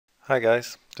Hi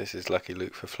guys, this is Lucky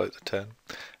Luke for Float the Turn,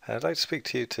 and I'd like to speak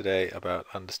to you today about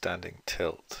understanding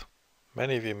tilt.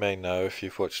 Many of you may know, if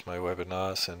you've watched my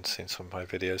webinars and seen some of my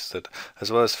videos, that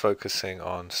as well as focusing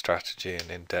on strategy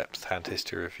and in-depth hand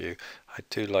history review, I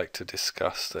do like to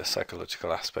discuss the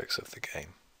psychological aspects of the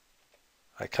game.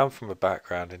 I come from a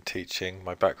background in teaching.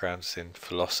 My background's in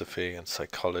philosophy and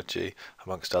psychology,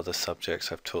 amongst other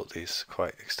subjects. I've taught these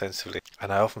quite extensively,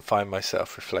 and I often find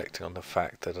myself reflecting on the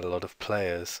fact that a lot of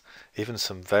players, even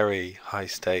some very high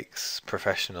stakes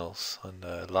professionals on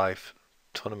the live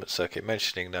tournament circuit,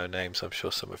 mentioning no names, I'm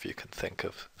sure some of you can think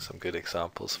of some good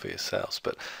examples for yourselves,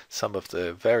 but some of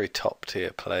the very top tier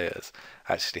players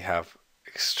actually have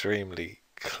extremely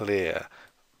clear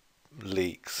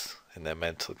leaks in their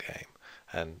mental game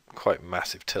and quite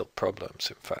massive tilt problems,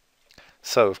 in fact.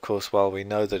 So, of course, while we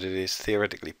know that it is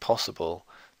theoretically possible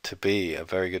to be a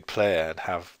very good player and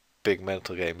have big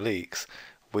mental game leaks,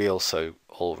 we also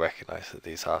all recognize that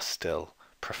these are still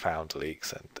profound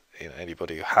leaks, and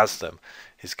anybody who has them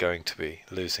is going to be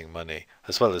losing money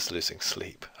as well as losing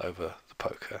sleep over the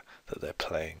poker that they're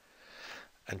playing.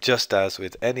 And just as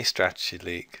with any strategy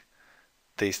leak,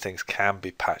 these things can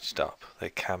be patched up,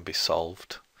 they can be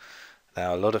solved.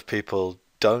 Now, a lot of people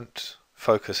don't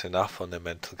focus enough on their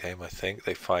mental game, I think.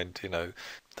 They find,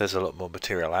 there's a lot more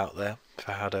material out there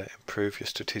for how to improve your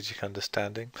strategic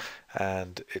understanding,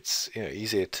 and it's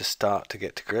easier to start to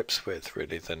get to grips with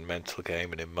really than mental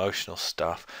game and emotional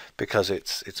stuff, because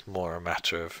it's more a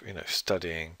matter of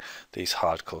studying these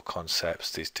hardcore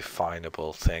concepts, these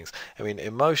definable things. I mean,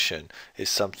 emotion is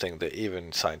something that even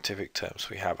in scientific terms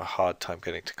we have a hard time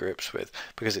getting to grips with,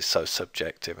 because it's so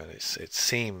subjective and it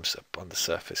seems on the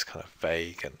surface kind of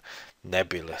vague and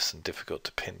nebulous and difficult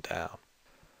to pin down.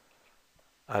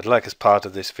 I'd like, as part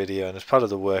of this video and as part of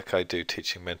the work I do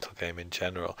teaching mental game in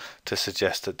general, to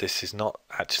suggest that this is not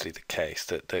actually the case,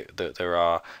 that there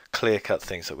are clear-cut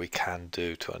things that we can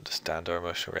do to understand our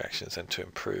emotional reactions and to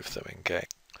improve them in game.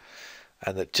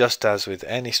 And that just as with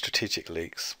any strategic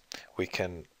leaks, we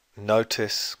can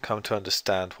notice, come to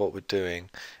understand what we're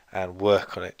doing and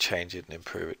work on it, change it and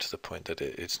improve it to the point that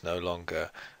it's no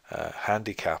longer a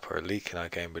handicap or a leak in our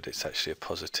game, but it's actually a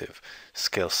positive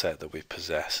skill set that we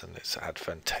possess, and it's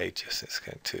advantageous. It's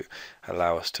going to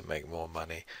allow us to make more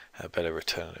money, a better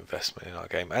return on investment in our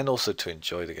game, and also to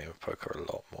enjoy the game of poker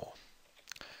a lot more.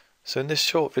 So in this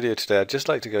short video today, I'd just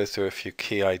like to go through a few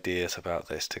key ideas about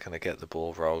this to kind of get the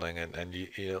ball rolling, and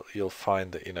you'll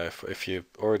find that if you're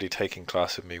already taking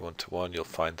class with me one-to-one, you'll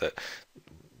find that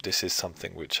this is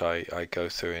something which I go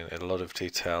through in a lot of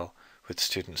detail with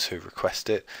students who request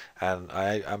it, and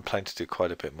I am planning to do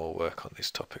quite a bit more work on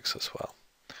these topics as well.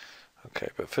 Okay,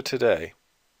 but for today,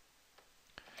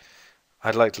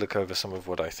 I'd like to look over some of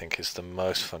what I think is the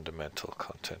most fundamental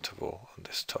content of all on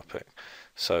this topic.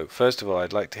 So first of all,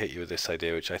 I'd like to hit you with this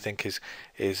idea, which I think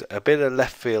is a bit of a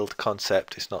left field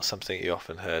concept. It's not something you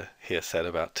often hear said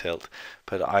about tilt,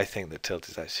 but I think that tilt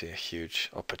is actually a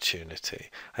huge opportunity.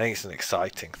 I think it's an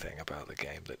exciting thing about the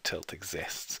game that tilt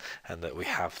exists, and that we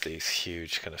have these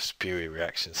huge kind of spewy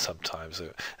reactions sometimes.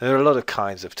 And there are a lot of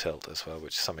kinds of tilt as well,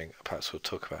 which is something perhaps we'll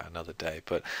talk about another day.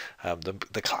 But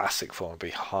the classic form would be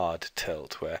hard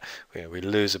tilt, where we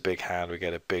lose a big hand, we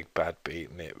get a big bad beat,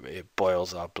 and it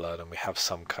boils our blood, and we have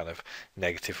some kind of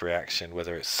negative reaction,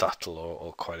 whether it's subtle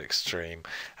or quite extreme,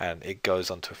 and it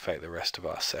goes on to affect the rest of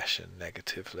our session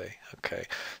negatively. Okay,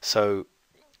 so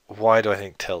why do I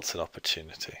think tilt's an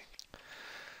opportunity?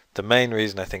 The main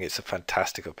reason I think it's a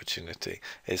fantastic opportunity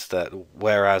is that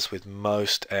whereas with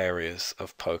most areas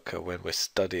of poker, when we're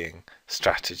studying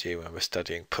strategy, when we're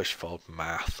studying push-fold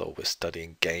math, or we're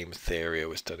studying game theory, or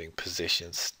we're studying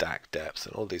position, stack depth,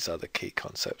 and all these other key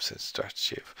concepts in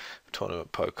strategy of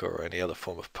tournament poker or any other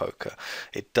form of poker,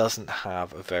 it doesn't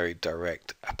have a very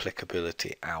direct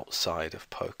applicability outside of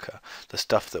poker. The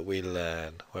stuff that we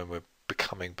learn when we're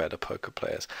becoming better poker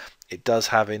players, it does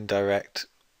have indirect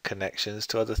connections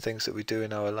to other things that we do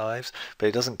in our lives, but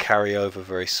it doesn't carry over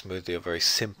very smoothly or very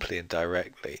simply and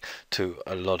directly to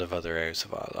a lot of other areas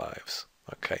of our lives.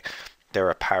 Okay, there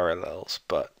are parallels,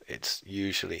 but it's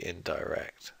usually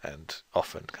indirect and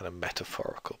often kind of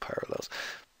metaphorical parallels.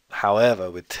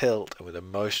 However, with tilt and with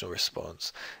emotional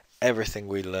response, everything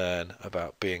we learn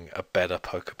about being a better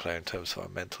poker player in terms of our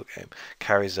mental game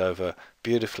carries over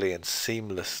beautifully and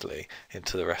seamlessly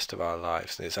into the rest of our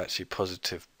lives, and it's actually a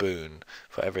positive boon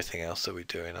for everything else that we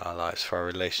do in our lives, for our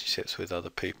relationships with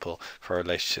other people, for our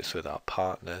relationships with our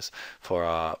partners, for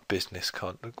our business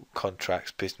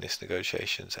contracts, business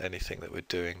negotiations, anything that we're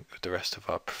doing with the rest of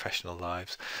our professional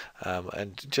lives,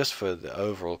 and just for the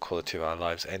overall quality of our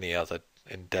lives, any other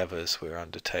endeavors we're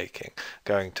undertaking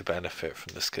going to benefit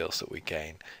from the skills that we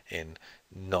gain in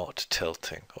not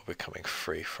tilting or becoming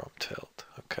free from tilt.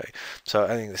 Okay, so I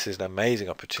think this is an amazing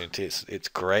opportunity. It's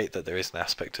great that there is an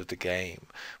aspect of the game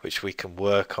which we can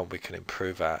work on, we can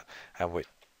improve at, and which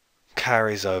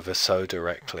carries over so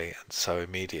directly and so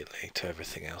immediately to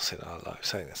everything else in our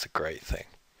lives. I think that's a great thing.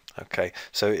 Okay,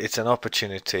 so it's an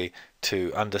opportunity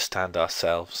to understand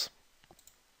ourselves.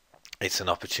 It's an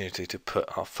opportunity to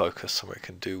put our focus somewhere we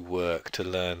can do work, to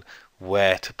learn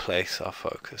where to place our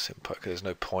focus in poker. There's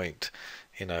no point,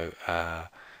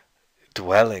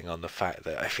 dwelling on the fact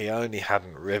that if he only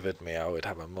hadn't rivered me, I would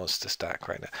have a monster stack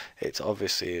right now. It's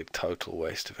obviously a total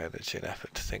waste of energy and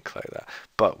effort to think like that.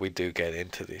 But we do get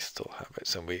into these thought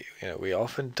habits, and we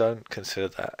often don't consider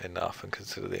that enough and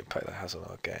consider the impact that has on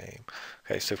our game.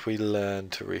 Okay, so if we learn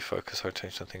to refocus our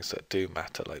attention on things that do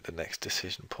matter, like the next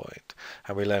decision point,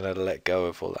 and we learn how to let go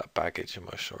of all that baggage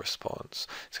emotional response,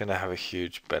 it's going to have a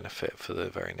huge benefit for the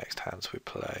very next hands we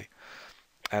play.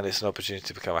 And it's an opportunity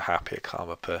to become a happier,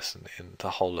 calmer person in the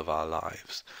whole of our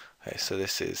lives. Okay, so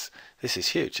this is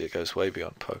huge. It goes way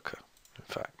beyond poker, in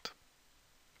fact.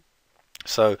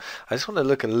 So I just want to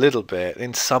look a little bit,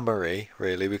 in summary,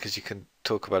 really, because you can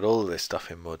talk about all of this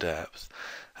stuff in more depth,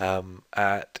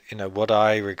 at what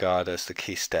I regard as the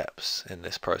key steps in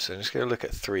this process. I'm just going to look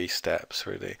at 3 steps,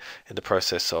 really, in the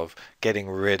process of getting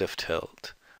rid of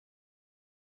tilt